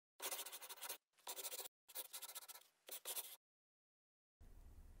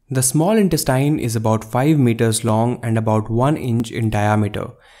The small intestine is about 5 meters long and about 1 inch in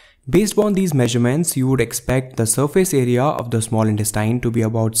diameter. Based on these measurements, you would expect the surface area of the small intestine to be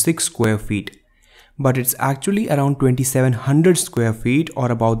about 6 square feet. But it's actually around 2700 square feet, or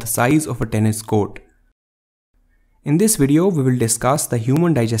about the size of a tennis court. In this video, we will discuss the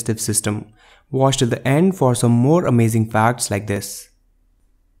human digestive system. Watch till the end for some more amazing facts like this.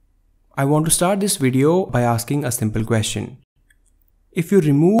 I want to start this video by asking a simple question. If you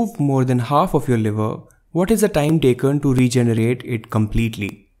remove more than half of your liver, what is the time taken to regenerate it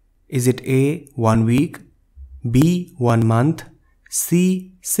completely? Is it A, 1 week, B, 1 month,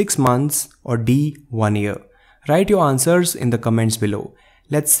 C, 6 months, or D, 1 year? Write your answers in the comments below.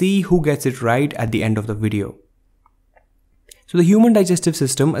 Let's see who gets it right at the end of the video. So the human digestive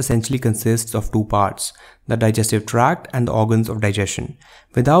system essentially consists of two parts, the digestive tract and the organs of digestion.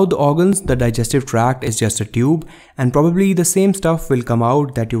 Without the organs, the digestive tract is just a tube, and probably the same stuff will come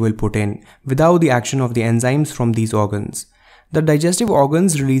out that you will put in, without the action of the enzymes from these organs. The digestive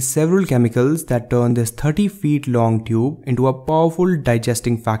organs release several chemicals that turn this 30 feet long tube into a powerful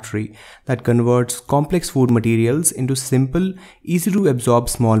digesting factory that converts complex food materials into simple, easy to absorb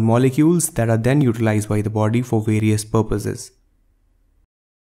small molecules that are then utilized by the body for various purposes.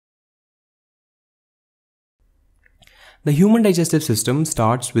 The human digestive system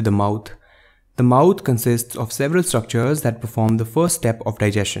starts with the mouth. The mouth consists of several structures that perform the first step of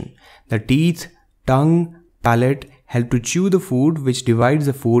digestion. The teeth, tongue, palate help to chew the food, which divides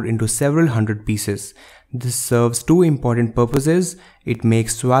the food into several hundred pieces. This serves two important purposes. It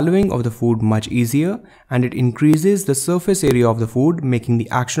makes swallowing of the food much easier, and it increases the surface area of the food, making the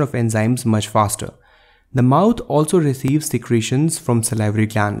action of enzymes much faster. The mouth also receives secretions from salivary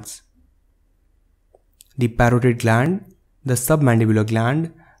glands. The parotid gland, the submandibular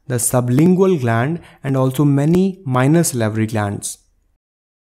gland, the sublingual gland, and also many minor salivary glands.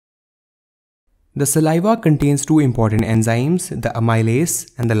 The saliva contains two important enzymes, the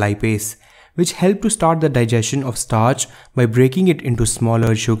amylase and the lipase, which help to start the digestion of starch by breaking it into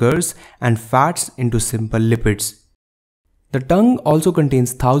smaller sugars and fats into simple lipids. The tongue also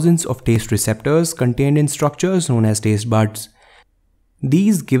contains thousands of taste receptors contained in structures known as taste buds.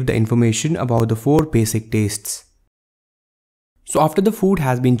 These give the information about the 4 basic tastes. So after the food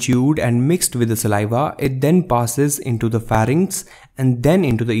has been chewed and mixed with the saliva, it then passes into the pharynx and then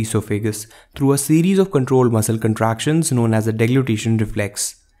into the esophagus through a series of controlled muscle contractions known as the deglutition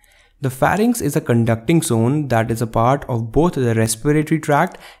reflex. The pharynx is a conducting zone that is a part of both the respiratory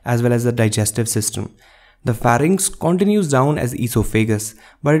tract as well as the digestive system. The pharynx continues down as esophagus,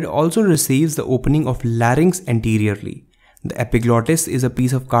 but it also receives the opening of larynx anteriorly. The epiglottis is a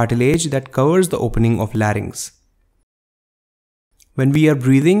piece of cartilage that covers the opening of larynx. When we are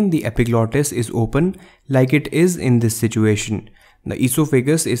breathing, the epiglottis is open like it is in this situation. The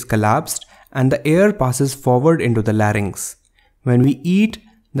esophagus is collapsed and the air passes forward into the larynx. When we eat,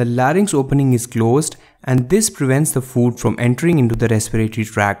 the larynx opening is closed, and this prevents the food from entering into the respiratory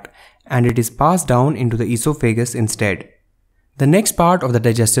tract, and it is passed down into the esophagus instead. The next part of the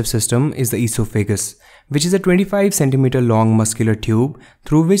digestive system is the esophagus, which is a 25 cm long muscular tube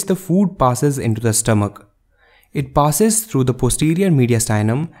through which the food passes into the stomach. It passes through the posterior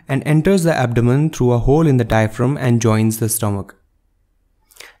mediastinum and enters the abdomen through a hole in the diaphragm and joins the stomach.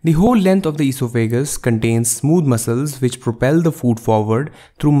 The whole length of the esophagus contains smooth muscles which propel the food forward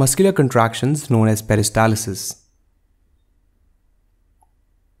through muscular contractions known as peristalsis.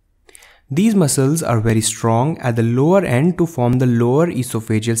 These muscles are very strong at the lower end to form the lower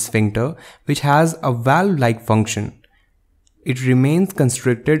esophageal sphincter, which has a valve-like function. It remains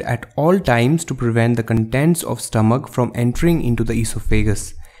constricted at all times to prevent the contents of stomach from entering into the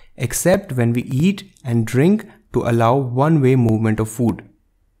esophagus, except when we eat and drink to allow one-way movement of food.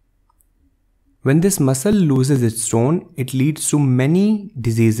 When this muscle loses its tone, it leads to many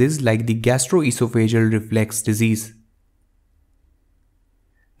diseases like the gastroesophageal reflex disease.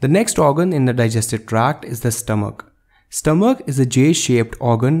 The next organ in the digestive tract is the stomach. Stomach is a J-shaped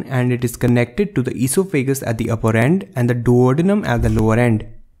organ, and it is connected to the esophagus at the upper end and the duodenum at the lower end.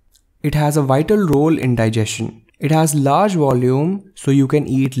 It has a vital role in digestion. It has large volume, so you can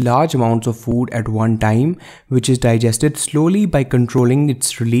eat large amounts of food at one time, which is digested slowly by controlling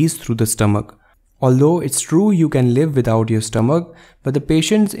its release through the stomach. Although it's true you can live without your stomach, but the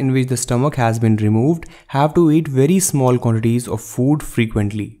patients in which the stomach has been removed have to eat very small quantities of food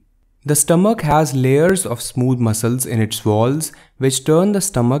frequently. The stomach has layers of smooth muscles in its walls, which turn the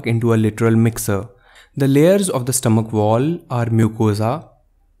stomach into a literal mixer. The layers of the stomach wall are mucosa,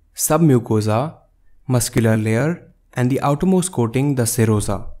 submucosa, muscular layer, and the outermost coating, the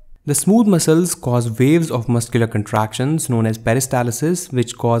serosa. The smooth muscles cause waves of muscular contractions known as peristalsis,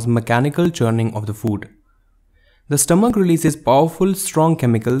 which cause mechanical churning of the food. The stomach releases powerful, strong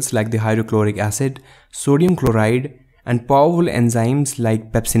chemicals like the hydrochloric acid, sodium chloride, and powerful enzymes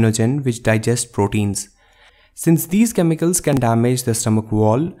like pepsinogen, which digest proteins. Since these chemicals can damage the stomach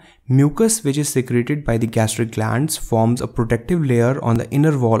wall, mucus, which is secreted by the gastric glands, forms a protective layer on the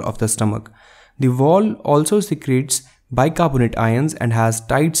inner wall of the stomach. The wall also secretes bicarbonate ions and has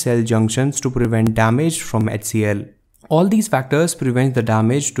tight cell junctions to prevent damage from HCl. All these factors prevent the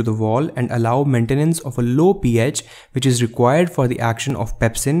damage to the wall and allow maintenance of a low pH, which is required for the action of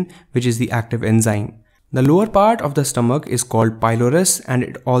pepsin, which is the active enzyme. The lower part of the stomach is called pylorus, and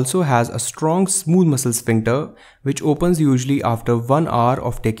it also has a strong smooth muscle sphincter which opens usually after 1 hour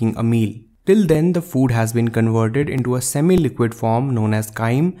of taking a meal. Till then, the food has been converted into a semi-liquid form known as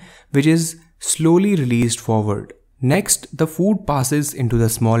chyme, which is slowly released forward. Next, the food passes into the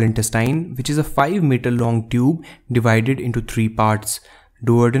small intestine, which is a 5-meter long tube divided into 3 parts: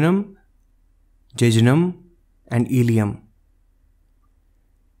 duodenum, jejunum, and ileum.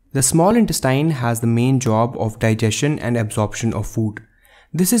 The small intestine has the main job of digestion and absorption of food.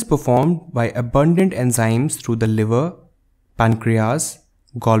 This is performed by abundant enzymes through the liver, pancreas,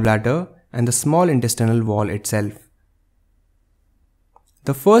 gallbladder, and the small intestinal wall itself.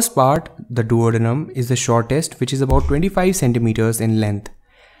 The first part, the duodenum, is the shortest, which is about 25 centimeters in length.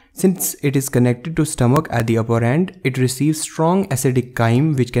 Since it is connected to stomach at the upper end, it receives strong acidic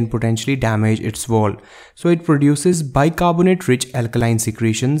chyme which can potentially damage its wall. So it produces bicarbonate-rich alkaline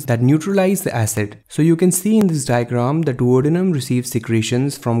secretions that neutralize the acid. So you can see in this diagram, the duodenum receives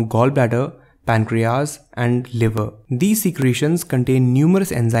secretions from gallbladder, pancreas, and liver. These secretions contain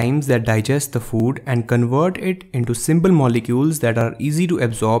numerous enzymes that digest the food and convert it into simple molecules that are easy to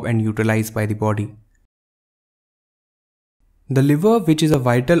absorb and utilize by the body. The liver, which is a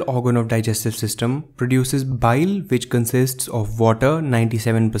vital organ of digestive system, produces bile, which consists of water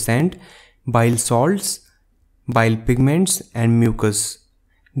 97%, bile salts, bile pigments, and mucus.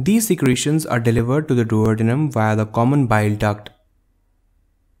 These secretions are delivered to the duodenum via the common bile duct.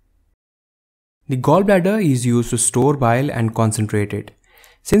 The gallbladder is used to store bile and concentrate it.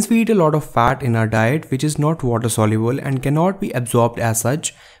 Since we eat a lot of fat in our diet, which is not water soluble and cannot be absorbed as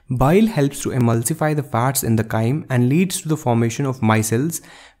such, bile helps to emulsify the fats in the chyme and leads to the formation of micelles,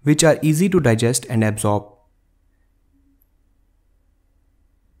 which are easy to digest and absorb.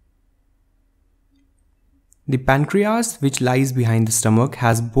 The pancreas, which lies behind the stomach,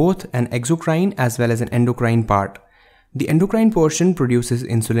 has both an exocrine as well as an endocrine part. The endocrine portion produces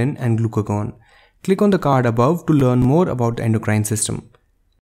insulin and glucagon. Click on the card above to learn more about the endocrine system.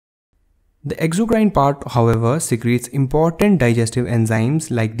 The exocrine part, however, secretes important digestive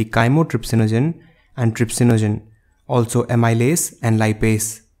enzymes like the chymotrypsinogen and trypsinogen, also amylase and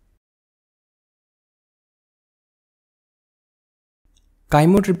lipase.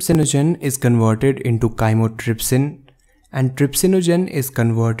 Chymotrypsinogen is converted into chymotrypsin, and trypsinogen is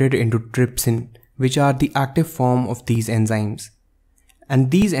converted into trypsin, which are the active form of these enzymes. And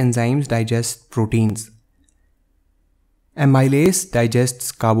these enzymes digest proteins. Amylase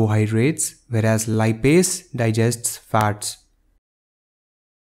digests carbohydrates, whereas lipase digests fats.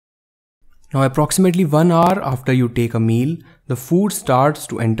 Now, approximately 1 hour after you take a meal, the food starts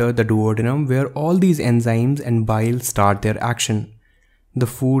to enter the duodenum, where all these enzymes and bile start their action. The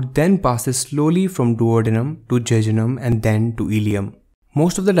food then passes slowly from duodenum to jejunum and then to ileum.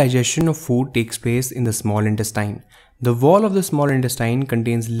 Most of the digestion of food takes place in the small intestine. The wall of the small intestine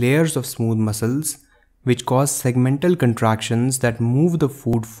contains layers of smooth muscles, which cause segmental contractions that move the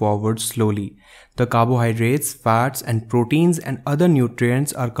food forward slowly. The carbohydrates, fats, and proteins and other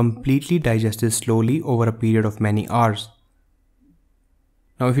nutrients are completely digested slowly over a period of many hours.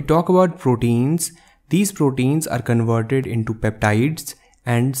 Now, if we talk about proteins, these proteins are converted into peptides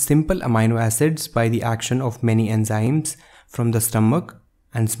and simple amino acids by the action of many enzymes from the stomach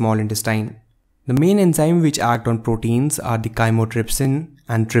and small intestine. The main enzymes which act on proteins are the chymotrypsin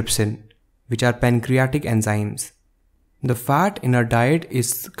and trypsin, which are pancreatic enzymes. The fat in our diet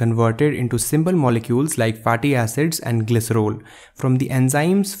is converted into simple molecules like fatty acids and glycerol from the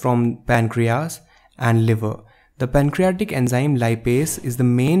enzymes from pancreas and liver. The pancreatic enzyme lipase is the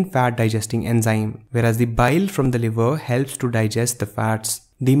main fat digesting enzyme, whereas the bile from the liver helps to digest the fats.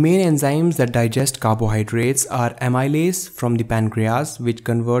 The main enzymes that digest carbohydrates are amylase from the pancreas, which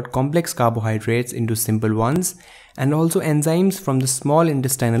convert complex carbohydrates into simple ones, and also enzymes from the small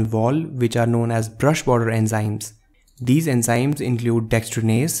intestinal wall, which are known as brush border enzymes. These enzymes include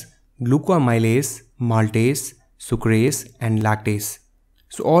dextrinase, glucoamylase, maltase, sucrase, and lactase.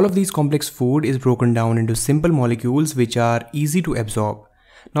 So all of these complex food is broken down into simple molecules which are easy to absorb.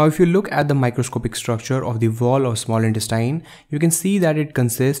 Now if you look at the microscopic structure of the wall of small intestine, you can see that it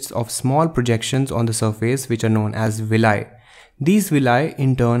consists of small projections on the surface which are known as villi. These villi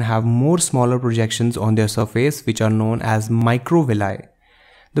in turn have more smaller projections on their surface which are known as microvilli.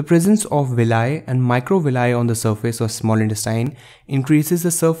 The presence of villi and microvilli on the surface of small intestine increases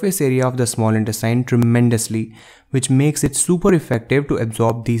the surface area of the small intestine tremendously, which makes it super effective to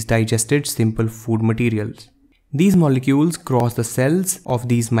absorb these digested simple food materials. These molecules cross the cells of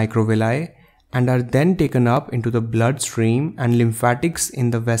these microvilli and are then taken up into the bloodstream and lymphatics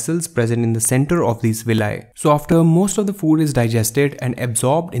in the vessels present in the center of these villi. So after most of the food is digested and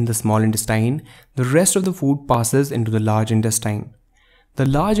absorbed in the small intestine, the rest of the food passes into the large intestine. The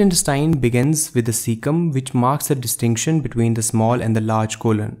large intestine begins with the cecum, which marks the distinction between the small and the large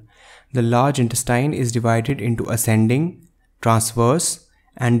colon. The large intestine is divided into ascending, transverse,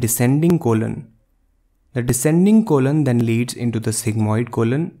 and descending colon. The descending colon then leads into the sigmoid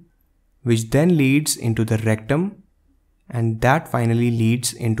colon, which then leads into the rectum, and that finally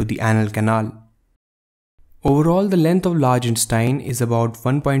leads into the anal canal. Overall, the length of large intestine is about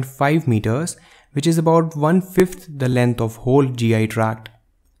 1.5 meters, which is about 1/5 the length of whole GI tract.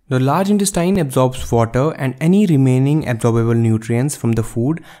 The large intestine absorbs water and any remaining absorbable nutrients from the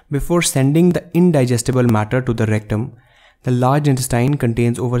food before sending the indigestible matter to the rectum. The large intestine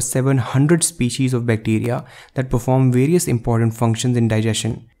contains over 700 species of bacteria that perform various important functions in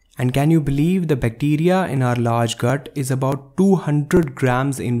digestion. And can you believe the bacteria in our large gut is about 200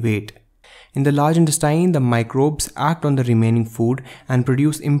 grams in weight? In the large intestine, the microbes act on the remaining food and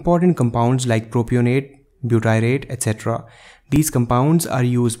produce important compounds like propionate, butyrate, etc. These compounds are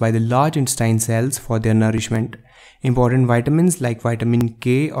used by the large intestine cells for their nourishment. Important vitamins like vitamin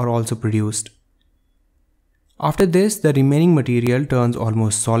K are also produced. After this, the remaining material turns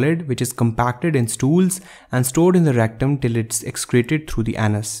almost solid, which is compacted in stools and stored in the rectum till it's excreted through the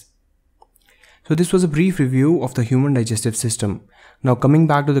anus. So this was a brief review of the human digestive system. Now coming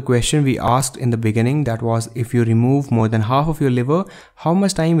back to the question we asked in the beginning, that was, if you remove more than half of your liver, how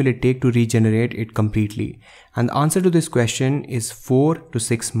much time will it take to regenerate it completely? And the answer to this question is 4 to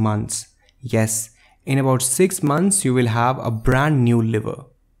 6 months. Yes, in about 6 months you will have a brand new liver.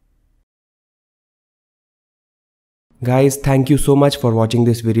 Guys, thank you so much for watching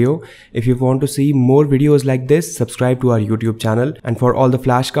this video. If you want to see more videos like this, subscribe to our YouTube channel. And for all the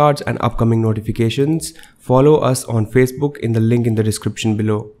flashcards and upcoming notifications, follow us on Facebook in the link in the description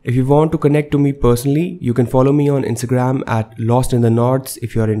below. If you want to connect to me personally, you can follow me on Instagram at Lost in the Norths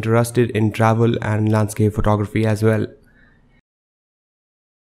if you are interested in travel and landscape photography as well.